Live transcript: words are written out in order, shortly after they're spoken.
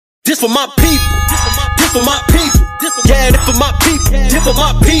This for my people. This for my people. Yeah, this for my people. This for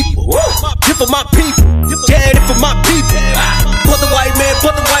my people. This for my people. Yeah, this for my people. Fuck the white man,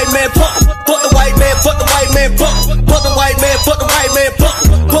 fuck the white man, fuck the white man, fuck the white man, fuck the white man, fuck the white man,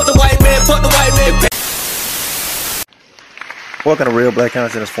 fuck the white man, fuck the white man. Welcome to Real Black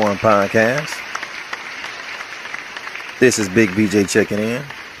Consciousness Forum Podcast. This is Big BJ checking in.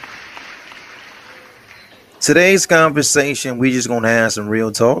 Today's conversation, we just gonna have some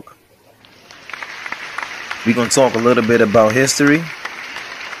real talk. We're gonna talk a little bit about history.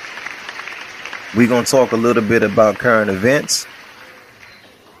 We're gonna talk a little bit about current events.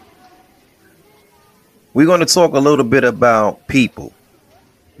 We're gonna talk a little bit about people,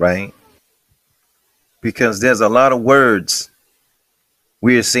 right? Because there's a lot of words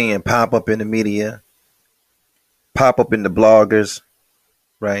we're seeing pop up in the media, pop up in the bloggers,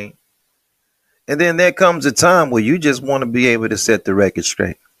 right? And then there comes a time where you just want to be able to set the record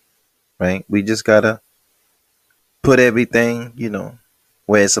straight, right? We just got to put everything,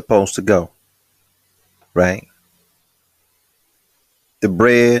 where it's supposed to go, right? The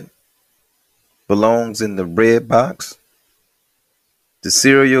bread belongs in the bread box. The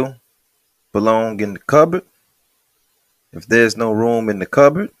cereal belongs in the cupboard. If there's no room in the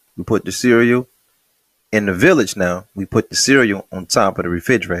cupboard, we put the cereal in the village now. We put the cereal on top of the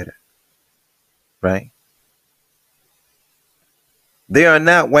refrigerator. Right? They are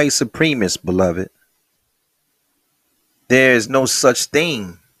not white supremacists, beloved. There is no such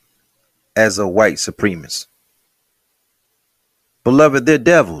thing as a white supremacist. Beloved, they're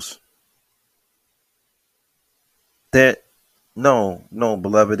devils. No,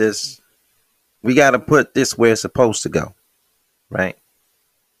 beloved, we got to put this where it's supposed to go. Right?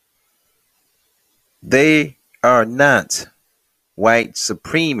 They are not white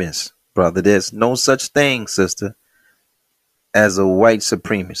supremacists. Brother, there's no such thing, sister, as a white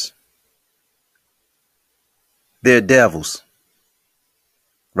supremacist. They're devils,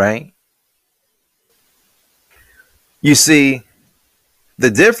 right? You see,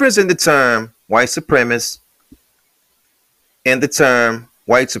 the difference in the term white supremacist and the term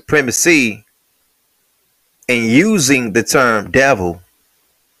white supremacy and using the term devil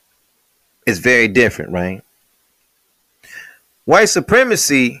is very different, right? White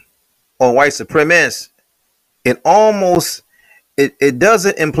supremacy or white supremacist, it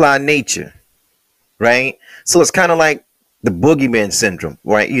doesn't imply nature, right? So it's kind of like the boogeyman syndrome,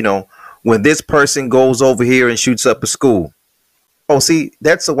 right? When this person goes over here and shoots up a school. Oh, see,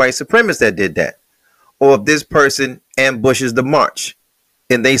 that's a white supremacist that did that. Or if this person ambushes the march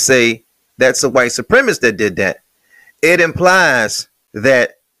and they say that's a white supremacist that did that, it implies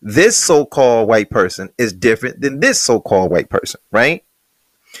that this so-called white person is different than this so-called white person, right?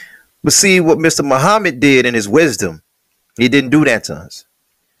 But see what Mr. Muhammad did in his wisdom. He didn't do that to us.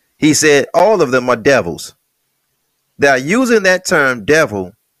 He said all of them are devils. Now, using that term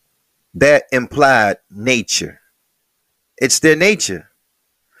devil, that implied nature. It's their nature.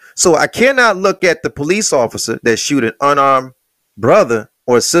 So I cannot look at the police officer that shoot an unarmed brother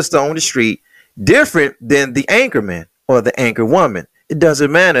or sister on the street different than the anchorman or the anchor woman. It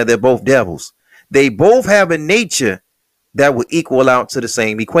doesn't matter. They're both devils. They both have a nature that will equal out to the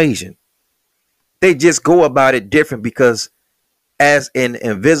same equation. They just go about it different because as an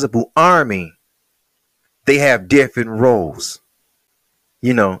invisible army, they have different roles,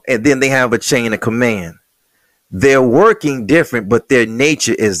 and then they have a chain of command. They're working different, but their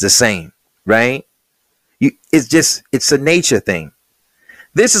nature is the same, right? It's a nature thing.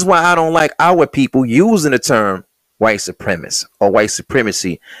 This is why I don't like our people using the term white supremacist or white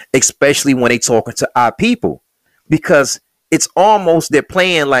supremacy, especially when they talking to our people, because it's almost they're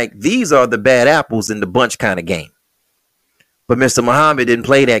playing like these are the bad apples in the bunch kind of game. But Mr. Muhammad didn't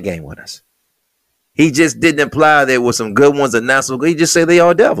play that game with us. He just didn't imply there were some good ones and not so good. He just said they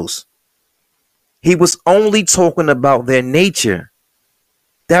are devils. He was only talking about their nature.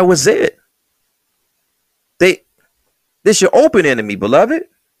 That was it. This your open enemy, beloved.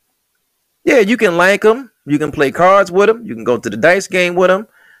 Yeah, you can like them. You can play cards with them. You can go to the dice game with them.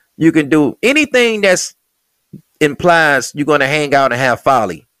 You can do anything that's implies you're going to hang out and have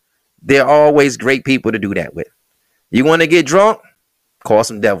folly. They're always great people to do that with. You want to get drunk? Call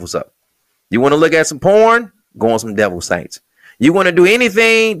some devils up. You want to look at some porn? Go on some devil sites. You want to do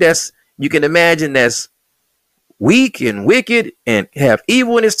anything that's you can imagine that's weak and wicked and have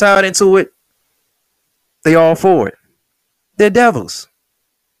evilness tied into it? They all for it. They're devils,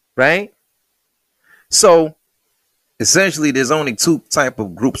 right? So essentially, there's only two type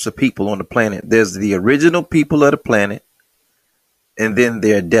of groups of people on the planet. There's the original people of the planet, and then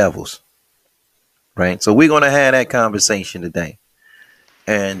there are devils, right? So we're going to have that conversation today.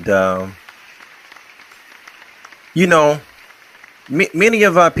 And you know, many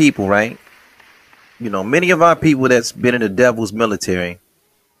of our people, right? Many of our people that's been in the devil's military,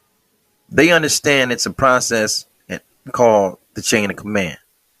 they understand it's a process called the chain of command.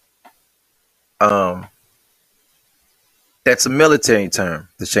 Um, that's a military term,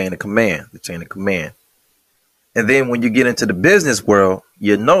 the chain of command, the chain of command. And then when you get into the business world,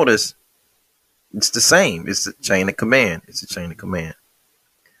 you notice it's the same. It's a chain of command. It's a chain of command.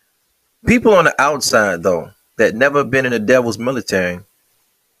 People on the outside, though, that never been in the devil's military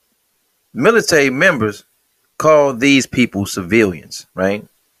members call these people civilians, right?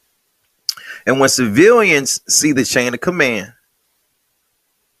 And when civilians see the chain of command,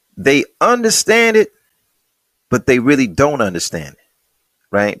 they understand it, but they really don't understand it,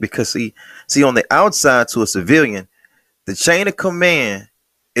 right? Because see, on the outside to a civilian, the chain of command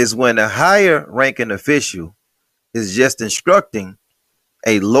is when a higher ranking official is just instructing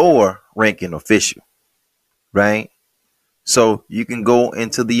a lower ranking official, right? So you can go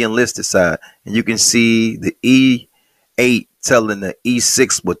into the enlisted side and you can see the E8 telling the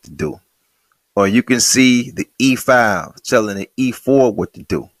E6 what to do. Or you can see the E5 telling the E4 what to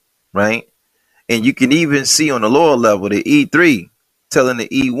do, right? And you can even see on the lower level the E3 telling the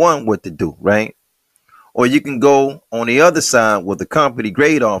E1 what to do, right? Or you can go on the other side with the company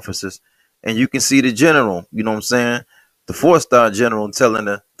grade officers and you can see the general, you know what I'm saying? The 4-star general telling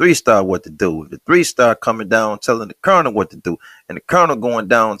the 3-star what to do. The 3-star coming down telling the colonel what to do. And the colonel going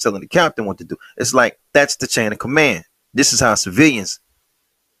down telling the captain what to do. It's like that's the chain of command. This is how civilians,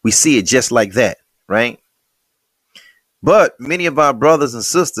 we see it just like that, right? But many of our brothers and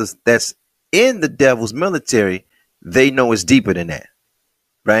sisters that's in the devil's military, they know it's deeper than that,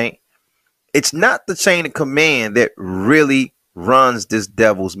 right? It's not the chain of command that really runs this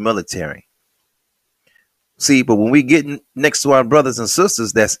devil's military. See, but when we get next to our brothers and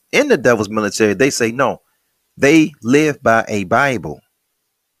sisters that's in the devil's military, they say no, they live by a Bible.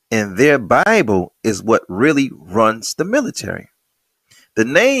 And their Bible is what really runs the military. The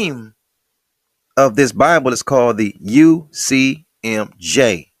name of this Bible is called the UCMJ.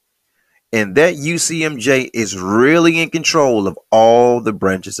 And that UCMJ is really in control of all the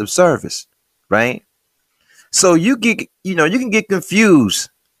branches of service, right? So you can get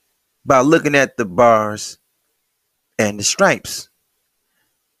confused by looking at the bars and the stripes.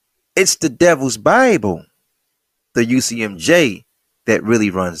 It's the devil's Bible, the UCMJ, that really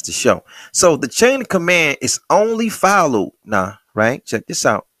runs the show. So the chain of command is only followed now, right? Check this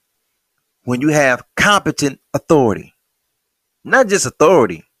out. When you have competent authority, not just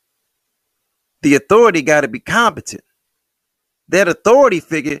authority. The authority got to be competent. That authority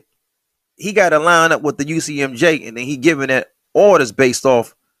figure, he got to line up with the UCMJ, and then he giving that orders based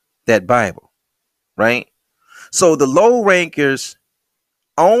off that Bible, right? So the low rankers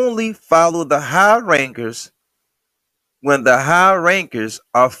only follow the high rankers when the high rankers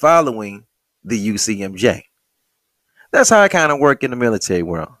are following the UCMJ. That's how it kind of work in the military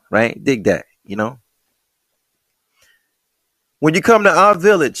world, right? Dig that, When you come to our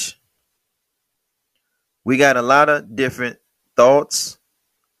village, we got a lot of different thoughts,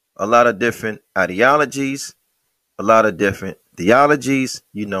 a lot of different ideologies, a lot of different theologies.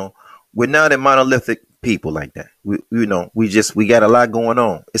 We're not a monolithic people like that. We got a lot going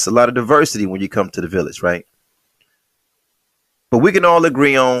on. It's a lot of diversity when you come to the village, right? But we can all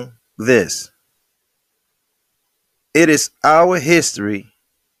agree on this. It is our history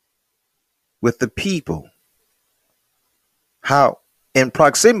with the people. How, in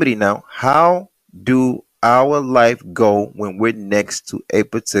proximity now, how do our life go when we're next to a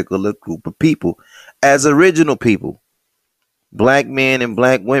particular group of people as original people, black men and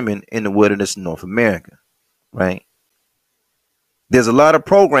black women in the wilderness of North America, right? There's a lot of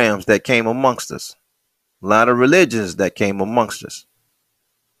programs that came amongst us, a lot of religions that came amongst us.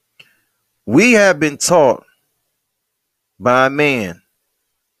 We have been taught by a man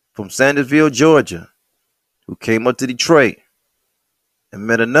from Sandersville, Georgia, who came up to Detroit and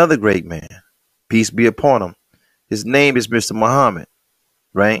met another great man. Peace be upon him. His name is Mr. Muhammad,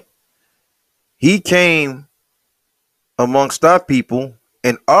 right? He came amongst our people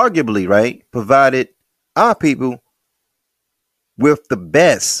and arguably, right, provided our people with the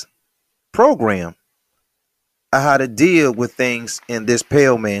best program on how to deal with things in this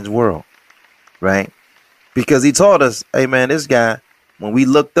pale man's world, right? Because he taught us, hey man, this guy, when we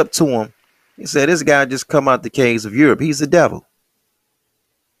looked up to him, he said, this guy just come out the caves of Europe. He's the devil.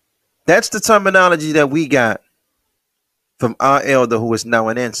 That's the terminology that we got from our elder who is now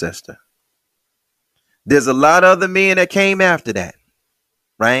an ancestor. There's a lot of other men that came after that,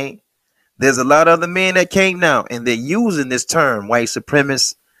 right? There's a lot of other men that came now, and they're using this term, white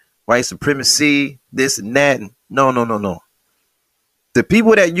supremacy, this and that. And no, no, no, no. The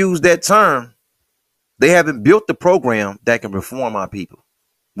people that use that term, they haven't built the program that can reform our people.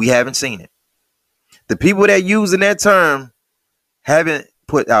 We haven't seen it. The people that using that term haven't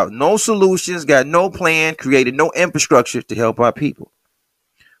put out no solutions, got no plan, created no infrastructure to help our people.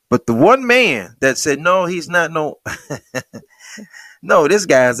 But the one man that said, no, he's not no, no, this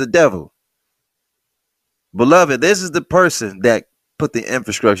guy's a devil. Beloved, this is the person that put the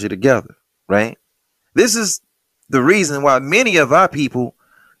infrastructure together, right? This is the reason why many of our people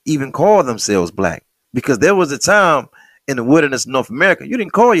even call themselves black, because there was a time in the wilderness of North America, you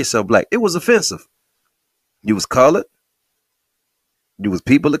didn't call yourself black. It was offensive. You was colored. You was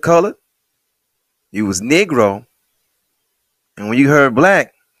people of color. You was Negro. And when you heard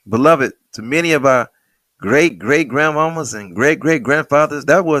black, beloved, to many of our great-great-grandmamas and great-great-grandfathers,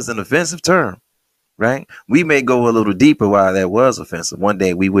 that was an offensive term, right? We may go a little deeper why that was offensive. One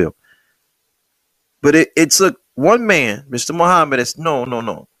day we will. But it took one man, Mr. Muhammad, that's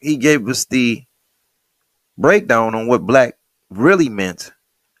no. He gave us the breakdown on what black really meant.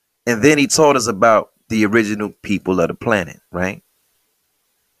 And then he taught us about the original people of the planet, right?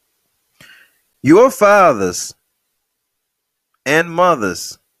 Your fathers and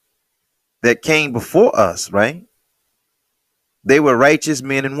mothers that came before us, right? They were righteous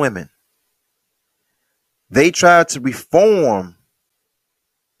men and women. They tried to reform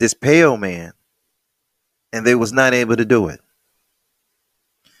this pale man, and they was not able to do it.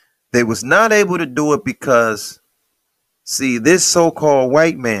 They was not able to do it because, see, this so-called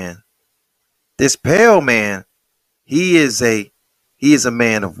white man, this pale man, he is a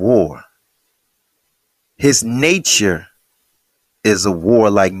man of war. His nature is a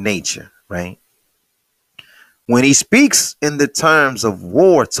warlike nature, right? When he speaks in the terms of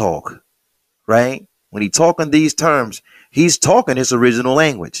war talk, right? When he talk in these terms, he's talking his original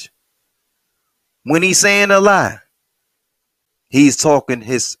language. When he's saying a lie, he's talking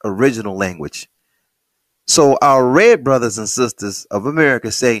his original language. So our red brothers and sisters of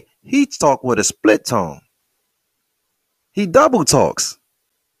America say he talk with a split tongue. He double talks.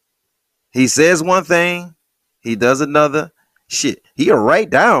 He says one thing, he does another. Shit, he'll write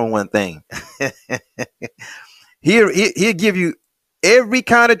down one thing. He'll give you every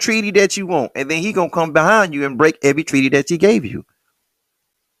kind of treaty that you want, and then he gonna come behind you and break every treaty that he gave you.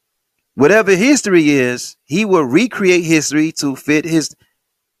 Whatever history is, he will recreate history to fit his.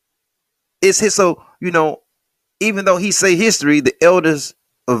 It's his. So even though he say history, the elders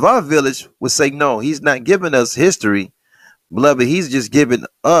of our village would say no. He's not giving us history, beloved. He's just giving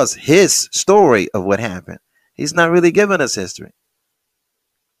us his story of what happened. He's not really giving us history.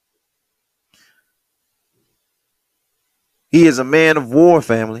 He is a man of war,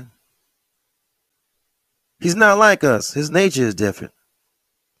 family. He's not like us. His nature is different.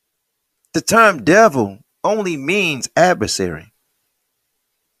 The term devil only means adversary.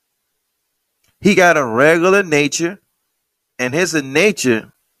 He got a regular nature, and his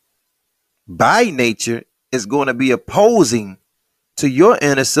nature, by nature, is going to be opposing to your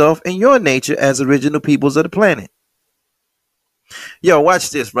inner self and your nature as original peoples of the planet. Yo,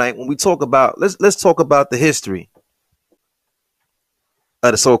 watch this, right? When we talk about, let's talk about the history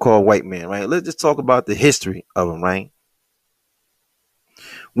of the so-called white man, right? Let's just talk about the history of him, right?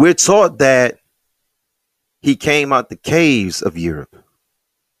 We're taught that he came out the caves of Europe,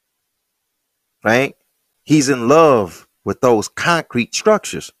 right? He's in love with those concrete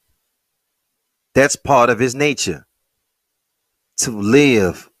structures. That's part of his nature. To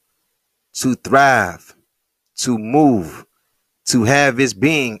live, to thrive, to move, to have his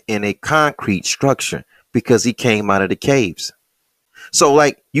being in a concrete structure because he came out of the caves. So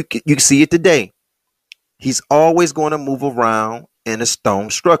like you see it today. He's always going to move around in a stone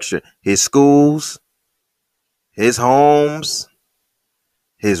structure. His schools, his homes,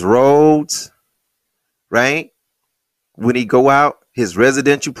 his roads, right? When he go out, his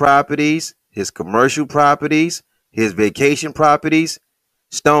residential properties, his commercial properties, his vacation properties,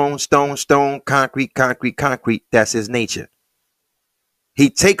 stone, stone, stone, concrete, concrete, concrete. That's his nature. He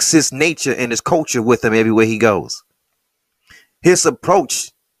takes his nature and his culture with him everywhere he goes. His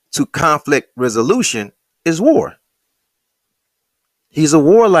approach to conflict resolution is war. He's a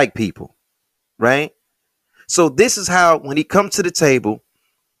warlike people, right? So this is how, when he comes to the table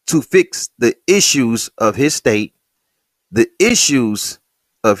to fix the issues of his state, the issues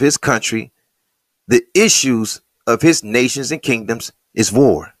of his country, the issues of his nations and kingdoms, is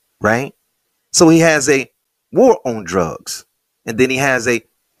war, right? So he has a war on drugs, and then he has a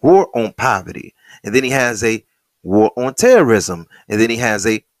war on poverty, and then he has a war on terrorism, and then he has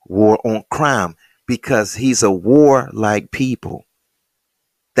a war on crime, because he's a warlike people.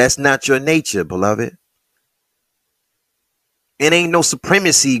 That's not your nature, beloved. It ain't no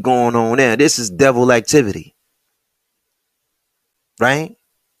supremacy going on there. This is devil activity, right?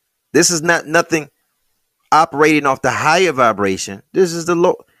 This is not nothing operating off the higher vibration. This is the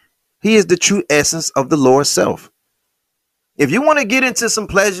Lord. He is the true essence of the Lord self. If you want to get into some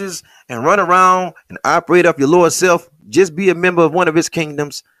pleasures and run around and operate off your Lord self, just be a member of one of his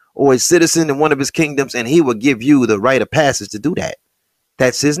kingdoms or a citizen in one of his kingdoms, and he will give you the right of passage to do that.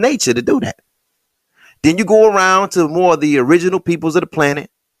 That's his nature to do that. Then you go around to more of the original peoples of the planet,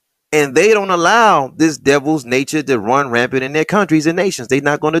 and they don't allow this devil's nature to run rampant in their countries and nations. They're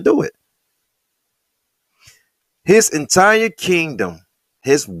not going to do it. His entire kingdom,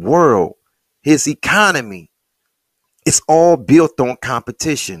 his world, his economy, it's all built on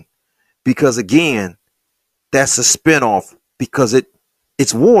competition, because again, that's a spinoff, because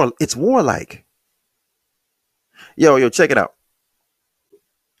it's warlike. Yo, check it out.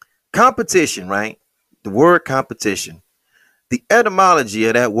 Competition, right? The word competition. The etymology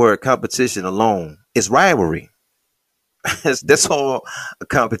of that word competition alone is rivalry. That's all a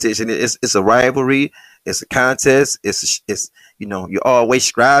competition. It's a rivalry. It's a contest. It's you're always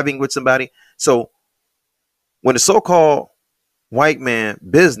striving with somebody. So when the so-called white man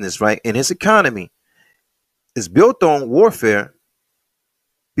business, right, and his economy is built on warfare,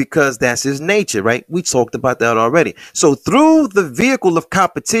 because that's his nature, right? We talked about that already. So through the vehicle of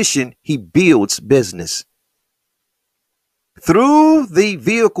competition, he builds business. Through the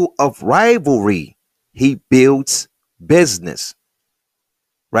vehicle of rivalry, he builds business,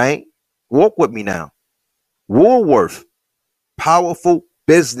 right? Walk with me now. Woolworth, powerful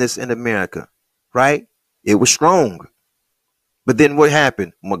business in America, right? It was strong. But then what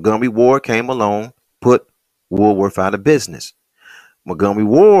happened? Montgomery Ward came along, put Woolworth out of business. Montgomery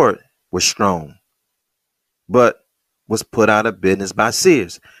Ward was strong, but was put out of business by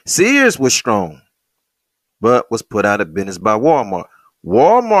Sears. Sears was strong, but was put out of business by Walmart.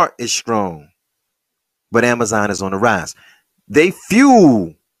 Walmart is strong, but Amazon is on the rise. They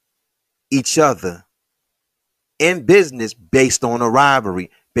fuel each other in business based on a rivalry,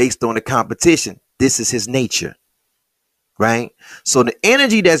 based on a competition. This is his nature, right? So the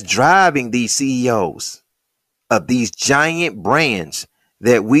energy that's driving these CEOs of these giant brands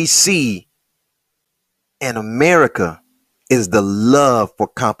that we see in America is the love for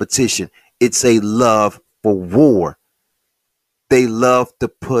competition. It's a love for war. They love to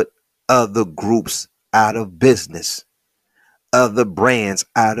put other groups out of business, other brands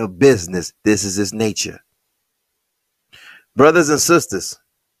out of business. This is his nature. Brothers and sisters,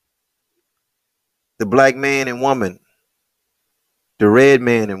 the black man and woman, the red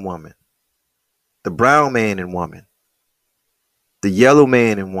man and woman, the brown man and woman, the yellow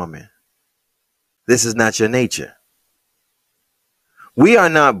man and woman, this is not your nature. We are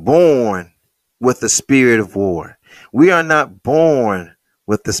not born with the spirit of war. We are not born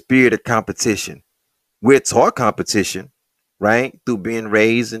with the spirit of competition. We're taught competition, right? Through being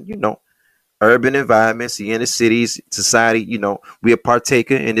raised in, urban environments, the inner cities, society, we are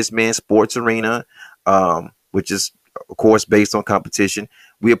partaker in this man's sports arena, which is, of course, based on competition.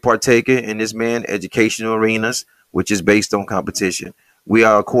 We are partaker in this man's educational arenas, which is based on competition. We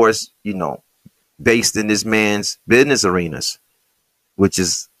are, of course, based in this man's business arenas, which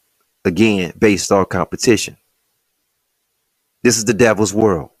is, again, based on competition. This is the devil's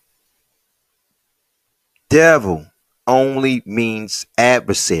world. Devil only means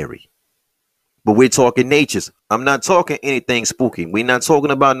adversary. But we're talking natures. I'm not talking anything spooky. We're not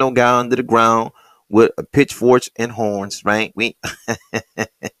talking about no guy under the ground with a pitchfork and horns, right?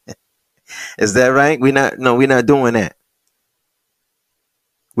 Is that right? We're not doing that.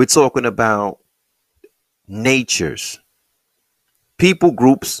 We're talking about natures. People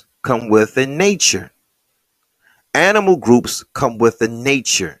groups come with a nature. Animal groups come with a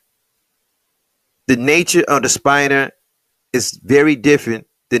nature. The nature of the spider is very different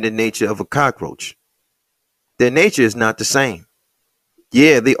than the nature of a cockroach. Their nature is not the same.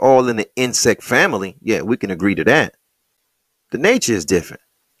 Yeah, they all in the insect family. Yeah, we can agree to that. The nature is different.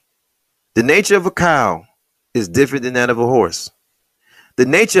 The nature of a cow is different than that of a horse. The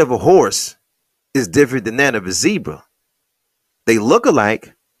nature of a horse is different than that of a zebra. They look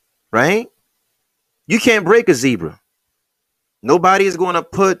alike, right? You can't break a zebra. Nobody is going to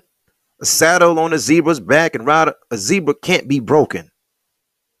put a saddle on a zebra's back and ride. A zebra can't be broken.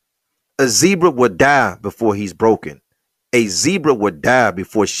 A zebra would die before he's broken. A zebra would die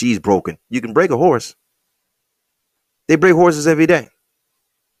before she's broken. You can break a horse. They break horses every day.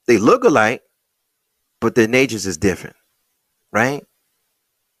 They look alike, but their natures is different, right?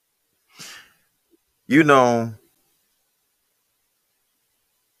 You know,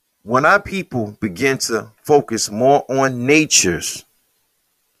 when our people begin to focus more on natures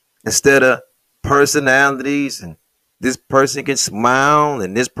instead of personalities, and this person can smile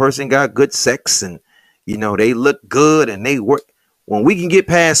and this person got good sex, and they look good and they work. When we can get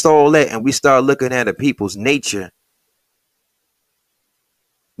past all that and we start looking at a people's nature,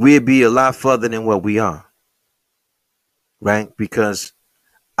 we'll be a lot further than what we are, right? Because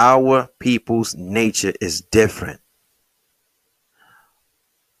our people's nature is different.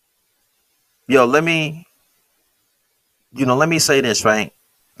 Yo, let me say this, right?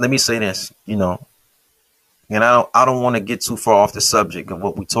 Let me say this, and I don't want to get too far off the subject of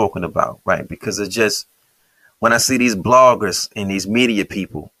what we're talking about, right? Because it's just, when I see these bloggers and these media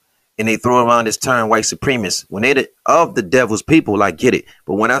people and they throw around this term white supremacists, when they of the devil's people, I get it.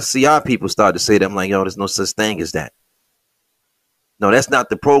 But when I see our people start to say that, I'm like, yo, there's no such thing as that. No, that's not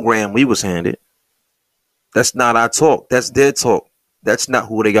the program we was handed. That's not our talk. That's their talk. That's not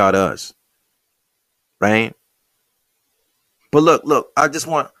who they got us. Right? But look,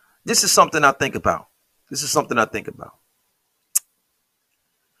 this is something I think about.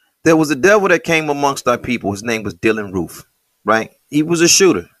 There was a devil that came amongst our people. His name was Dylan Roof, right? He was a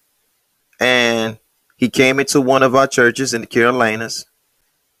shooter. And he came into one of our churches in the Carolinas.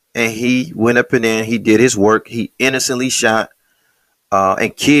 And he went up in there and he did his work. He innocently shot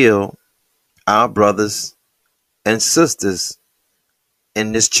and killed our brothers and sisters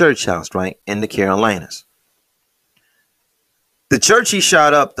in this church house, right? In the Carolinas. The church he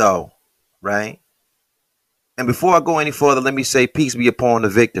shot up, though, right? And before I go any further, let me say peace be upon the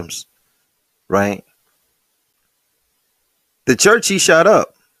victims, right? The church he shot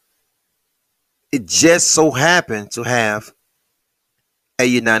up, it just so happened to have a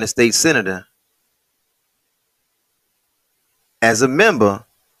United States senator as a member,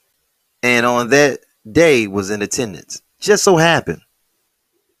 and on that day was in attendance. Just so happened.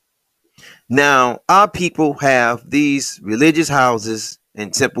 Now, our people have these religious houses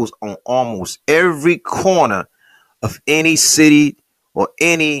and temples on almost every corner of any city or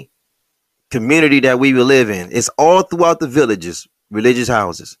any community that we will live in. It's all throughout the villages, religious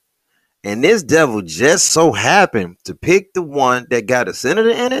houses. And this devil just so happened to pick the one that got a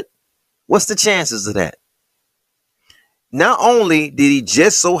senator in it. What's the chances of that? Not only did he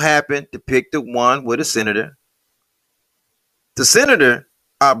just so happen to pick the one with a senator, the senator,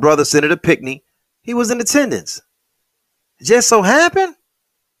 our brother Senator Pinckney, he was in attendance. Just so happened.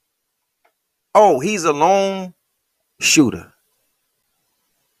 Oh, he's a lone shooter.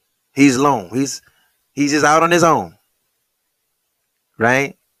 He's lone. He's just out on his own.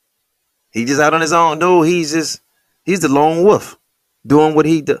 Right? He's just out on his own. No, he's the lone wolf doing what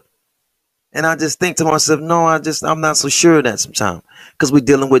he does. And I just think to myself, no, I'm not so sure of that sometimes. Because we're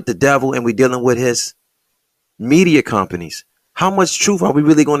dealing with the devil and we're dealing with his media companies. How much truth are we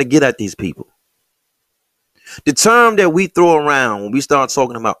really going to get at these people? The term that we throw around when we start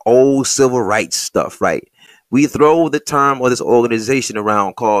talking about old civil rights stuff, right? We throw the term or this organization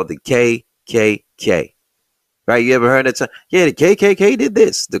around called the KKK. Right? You ever heard that term? Yeah, the KKK did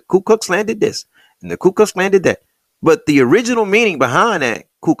this. The Ku Klux Klan did this. And the Ku Klux Klan did that. But the original meaning behind that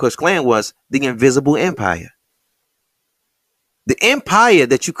Ku Klux Klan was the invisible empire. The empire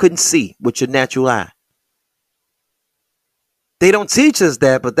that you couldn't see with your natural eye. They don't teach us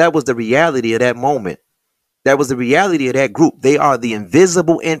that, but that was the reality of that moment. That was the reality of that group. They are the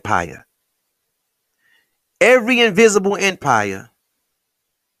invisible empire. Every invisible empire,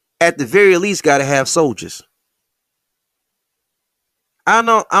 at the very least, got to have soldiers. I'm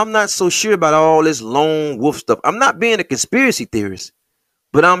not so sure about all this lone wolf stuff. I'm not being a conspiracy theorist,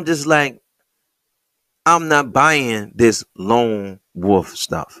 but I'm just like, I'm not buying this lone wolf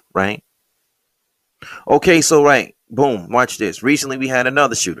stuff, right? Okay, so right, boom, watch this. Recently, we had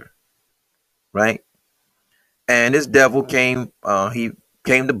another shooter, right? And this devil came, he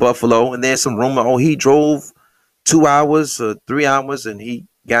came to Buffalo, and there's some rumor, he drove 2 hours or 3 hours, and he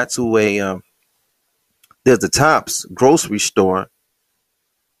got to there's the Tops grocery store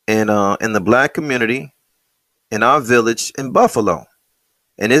in the black community in our village in Buffalo.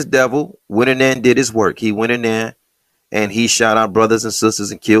 And this devil went in there and did his work. He went in there and he shot our brothers and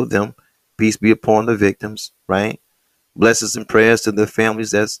sisters and killed them. Peace be upon the victims, right? Blessings and prayers to the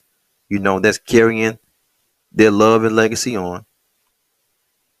families that's carrying their love and legacy on.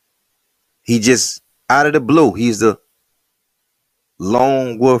 He just, out of the blue, he's the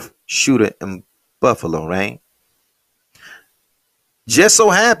lone wolf shooter in Buffalo, right? Just so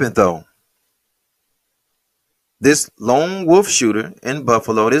happened, though, this lone wolf shooter in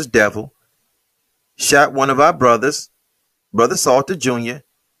Buffalo, this devil, shot one of our brothers, Brother Salter Jr.,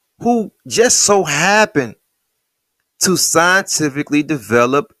 who just so happened to scientifically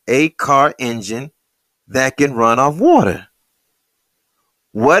develop a car engine that can run off water.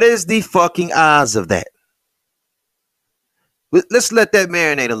 What is the fucking odds of that? Let's let that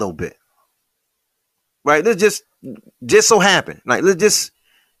marinate a little bit. Right? Let's just so happen. Like, let's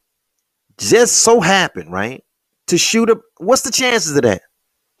just so happen, right? To shoot up. What's the chances of that?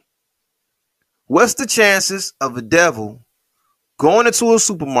 What's the chances of a devil going into a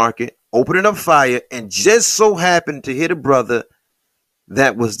supermarket, opening up fire, and just so happen to hit a brother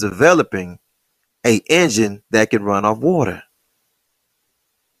that was developing a engine that can run off water?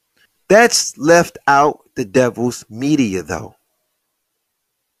 That's left out the devil's media, though.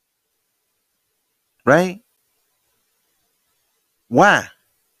 Right? Why?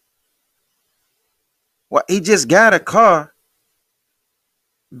 Well, he just got a car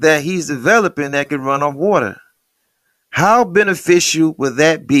that he's developing that can run off water. How beneficial would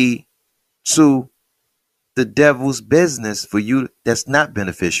that be to the devil's business for you? That's not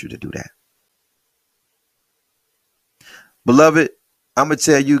beneficial to do that. Beloved, I'm going to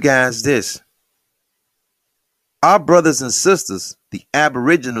tell you guys this. Our brothers and sisters, the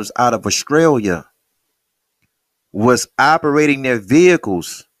Aboriginals out of Australia, was operating their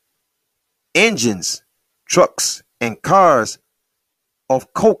vehicles, engines, trucks, and cars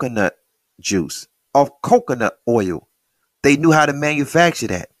of coconut juice, of coconut oil. They knew how to manufacture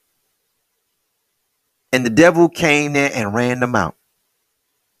that. And the devil came there and ran them out.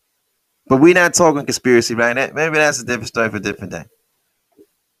 But we're not talking conspiracy right now. Maybe that's a different story for a different day.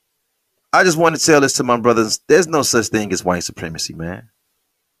 I just want to tell this to my brothers. There's no such thing as white supremacy, man.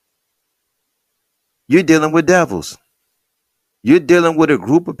 You're dealing with devils. You're dealing with a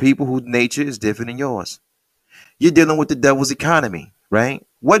group of people whose nature is different than yours. You're dealing with the devil's economy, right?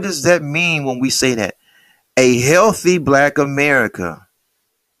 What does that mean when we say that? A healthy black America,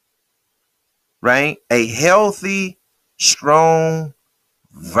 right? A healthy, strong,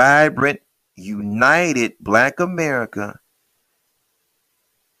 vibrant, united black America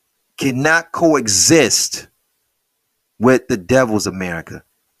cannot coexist with the devil's America.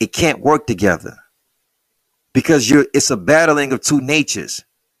 It can't work together because it's a battling of two natures.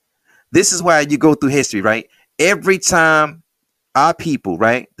 This is why you go through history, right? Every time our people,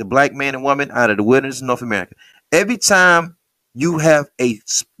 right, the black man and woman out of the wilderness of North America, every time you have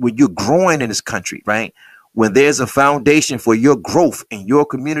when you're growing in this country, right, when there's a foundation for your growth in your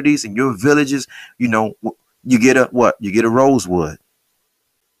communities and your villages, you know, you get a what? You get a Rosewood,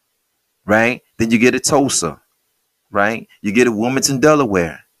 right? Then you get a Tulsa, right? You get a Wilmington,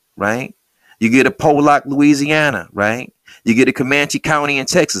 Delaware, right? You get a Pollock, Louisiana, right? You get a Comanche County in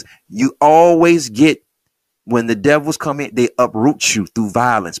Texas. You always get, when the devils come in, they uproot you through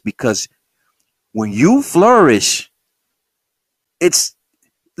violence, because when you flourish,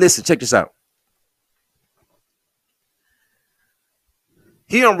 listen, check this out.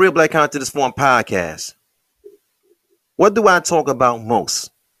 Here on Real Black Content Forum podcast, what do I talk about most?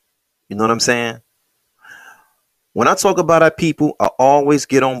 You know what I'm saying? When I talk about our people, I always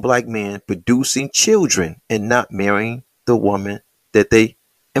get on black men producing children and not marrying the woman that they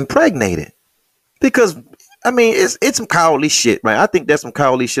impregnated. Because, I mean, it's some cowardly shit, right? I think that's some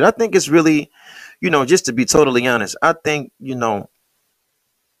cowardly shit. I think it's really, just to be totally honest, I think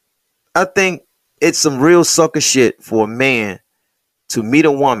it's some real sucker shit for a man to meet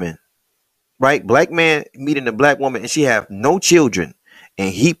a woman, right? Black man meeting a black woman and she have no children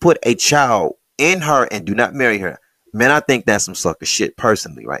and he put a child in her and do not marry her. Man, I think that's some sucker shit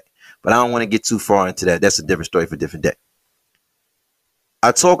personally, right? But I don't want to get too far into that. That's a different story for a different day.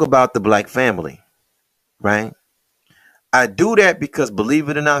 I talk about the black family, right? I do that because, believe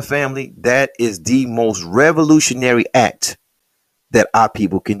it or not, family, that is the most revolutionary act that our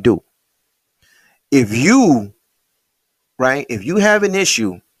people can do. If you have an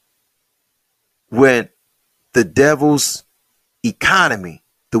issue with the devil's economy,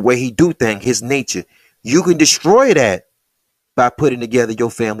 the way he do things, his nature, you can destroy that by putting together your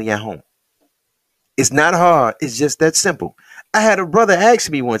family at home. It's not hard. It's just that simple. I had a brother ask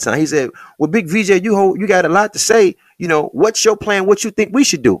me one time. He said, well, Big VJ, you got a lot to say. What's your plan? What you think we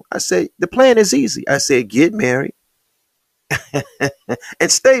should do? I said, the plan is easy. I said, get married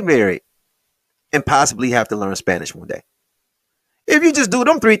and stay married and possibly have to learn Spanish one day. If you just do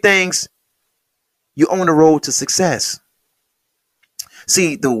them three things, you're on the road to success.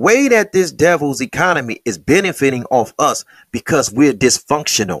 See, the way that this devil's economy is benefiting off us because we're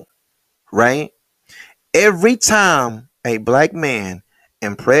dysfunctional, right? Every time a black man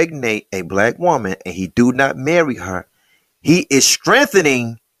impregnate a black woman and he do not marry her, he is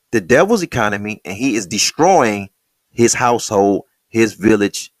strengthening the devil's economy and he is destroying his household, his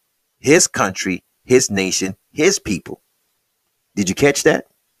village, his country, his nation, his people. Did you catch that?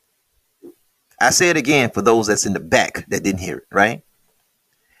 I say it again for those that's in the back that didn't hear it, right?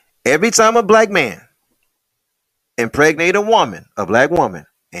 Every time a black man impregnate a woman, a black woman,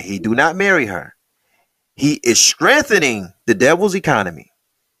 and he do not marry her, he is strengthening the devil's economy.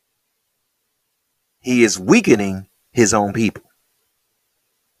 He is weakening his own people.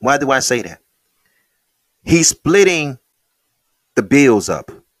 Why do I say that? He's splitting the bills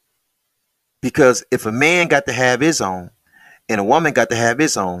up. Because if a man got to have his own and a woman got to have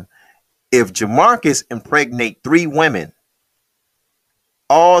his own, if Jamarcus impregnate 3 women,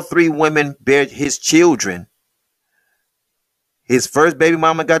 all 3 women bear his children. His first baby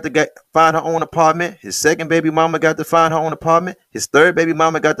mama got to find her own apartment. His second baby mama got to find her own apartment. His third baby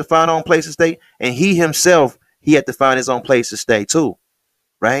mama got to find her own place to stay. And he himself, he had to find his own place to stay too,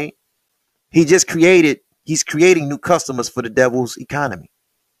 right? He's creating new customers for the devil's economy.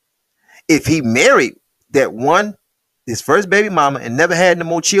 If he married that one, his first baby mama, and never had no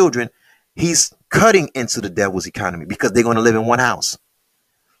more children, he's cutting into the devil's economy because they're going to live in one house.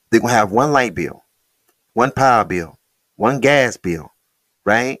 They're going to have one light bill, one power bill, one gas bill,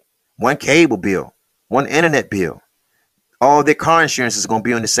 right? One cable bill, one internet bill. All their car insurance is going to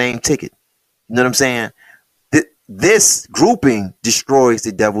be on the same ticket. You know what I'm saying? This grouping destroys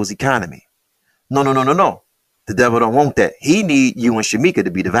the devil's economy. No. The devil don't want that. He need you and Shamika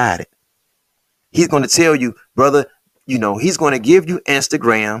to be divided. He's going to tell you, brother, he's going to give you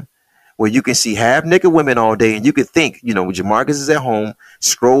Instagram where you can see half naked women all day. And you could think, Jamarcus is at home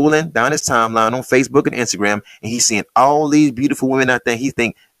scrolling down his timeline on Facebook and Instagram, and he's seeing all these beautiful women out there. He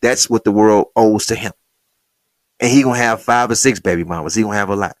think that's what the world owes to him. And he going to have 5 or 6 baby mamas. He going to have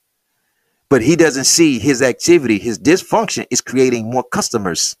a lot. But he doesn't see his activity, his dysfunction is creating more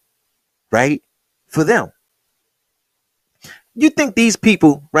customers, right, for them. You think these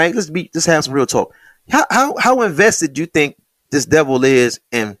people, right? Let's have some real talk. How invested do you think this devil is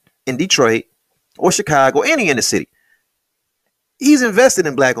in Detroit or Chicago, any in the city? He's invested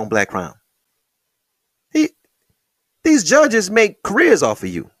in black on black crime. These judges make careers off of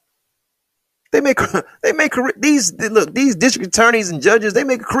you. These district attorneys and judges, they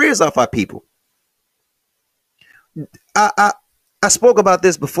make careers off our people. I spoke about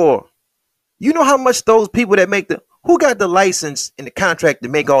this before. You know how much those people that who got the license and the contract to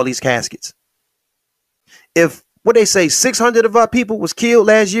make all these caskets? If what they say 600 of our people was killed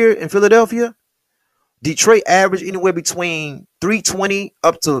last year in Philadelphia, Detroit averaged anywhere between 320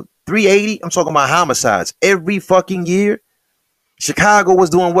 up to 380. I'm talking about homicides every fucking year. Chicago was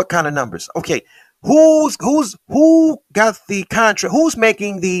doing what kind of numbers? Okay, who got the contract? Who's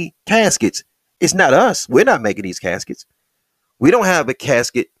making the caskets? It's not us. We're not making these caskets. We don't have a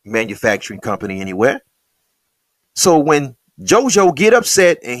casket manufacturing company anywhere. So when JoJo get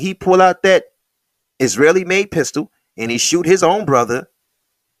upset and he pull out that Israeli-made pistol and he shoot his own brother,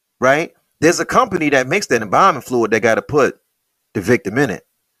 right? There's a company that makes that embalming fluid that got to put the victim in it.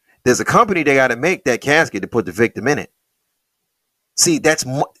 There's a company that got to make that casket to put the victim in it. See,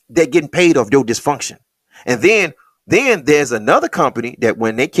 they're getting paid off your dysfunction. And then there's another company that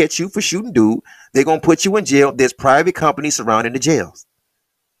when they catch you for shooting dude, they're going to put you in jail. There's private companies surrounding the jails,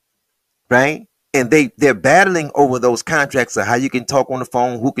 right? And they're battling over those contracts of how you can talk on the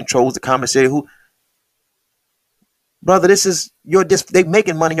phone, who controls the commissary, who. Brother, this is they're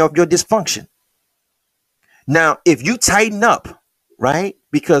making money off your dysfunction. Now, if you tighten up, right?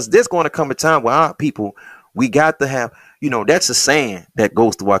 Because there's going to come a time where our people, we got to have, that's a saying that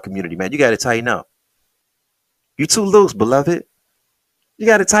goes through our community, man. You got to tighten up. You too loose, beloved. You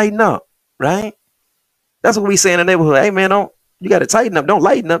got to tighten up, right? That's what we say in the neighborhood. Hey, man, you got to tighten up. Don't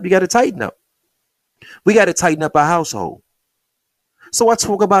lighten up. You got to tighten up. We got to tighten up our household. So I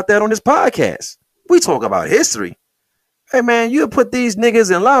talk about that on this podcast. We talk about history. Hey, man, you put these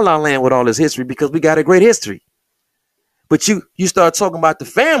niggas in La La Land with all this history because we got a great history. But you start talking about the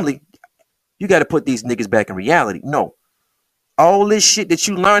family, you got to put these niggas back in reality. No. All this shit that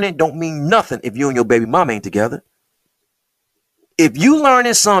you learning don't mean nothing if you and your baby mama ain't together. If you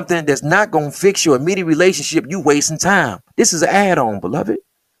learning something that's not going to fix your immediate relationship, you wasting time. This is an add-on, beloved.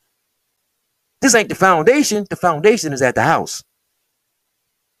 This ain't the foundation. The foundation is at the house.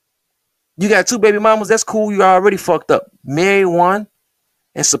 You got 2 baby mamas, that's cool. You already fucked up. Marry one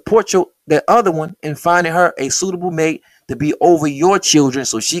and support that other one in finding her a suitable mate to be over your children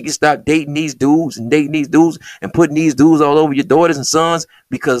so she can stop dating these dudes and putting these dudes all over your daughters and sons,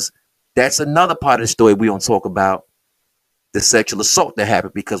 because that's another part of the story we don't talk about. The sexual assault that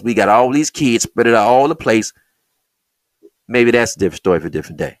happened because we got all these kids spread it out all the place. Maybe that's a different story for a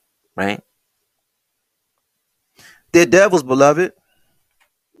different day, right? They're devils, beloved.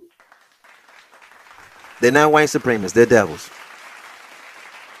 They're not white supremacists. They're devils.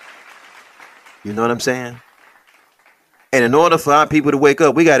 You know what I'm saying? And in order for our people to wake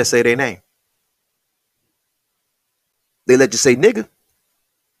up, we got to say their name. They let you say nigga.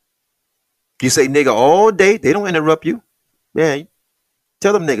 You say nigga all day. They don't interrupt you. Yeah,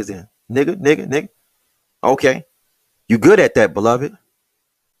 tell them niggas then. Nigga, nigga, nigga. Okay. You good at that, beloved.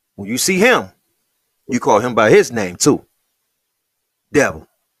 When you see him, you call him by his name too. Devil.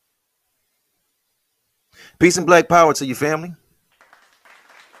 Peace and black power to your family.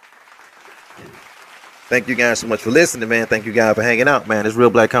 Thank you guys so much for listening, man. Thank you guys for hanging out, man. It's Real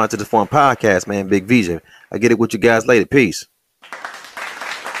Black Content Forum podcast, man. Big VJ. I get it with you guys later. Peace.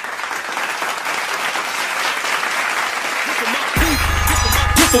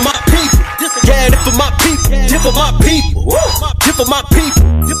 For my people, yeah, this for my people, this for my people, this for my people,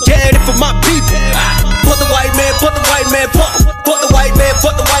 yeah, this for my people. Fuck the white man, fuck the white man, fuck the white man,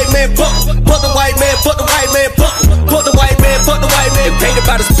 fuck the white man, fuck the white man, fuck the white man, fuck the white man, fuck the white man. Painted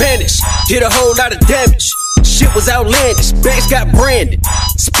by the Spanish, did a whole lot of damage. Shit was outlandish, bags got branded.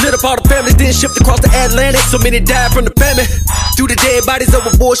 Split up all the families, then shipped across the Atlantic. So many died from the famine. Threw the dead bodies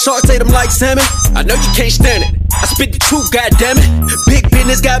overboard, sharks ate them like salmon. I know you can't stand it, I spit the truth, goddammit. Big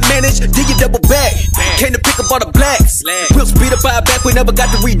business got managed, dig it double back. Came to pick up all the blacks. We'll speed up our back, we never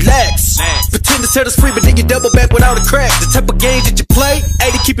got to relax. Pretend to set us free, but then you double back without a crack. The type of games that you play,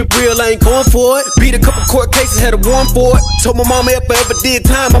 hey, to keep it real, I ain't going for it. Beat a couple court cases, had a warrant for it. Told my mama if I ever did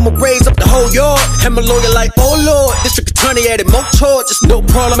time, I'ma raise up the whole yard. Had my lawyer like, oh Lord, district attorney added more charges. No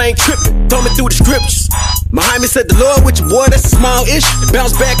problem, I ain't tripping, throw me through the scriptures. Muhammad said the Lord with your boy, that's a small issue.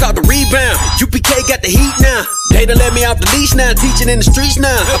 Bounce back out the rebound, UPK got the heat now. They done let me off the leash now, teaching in the streets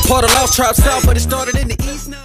now. A part of Lost Tribe South, but it started in the East now.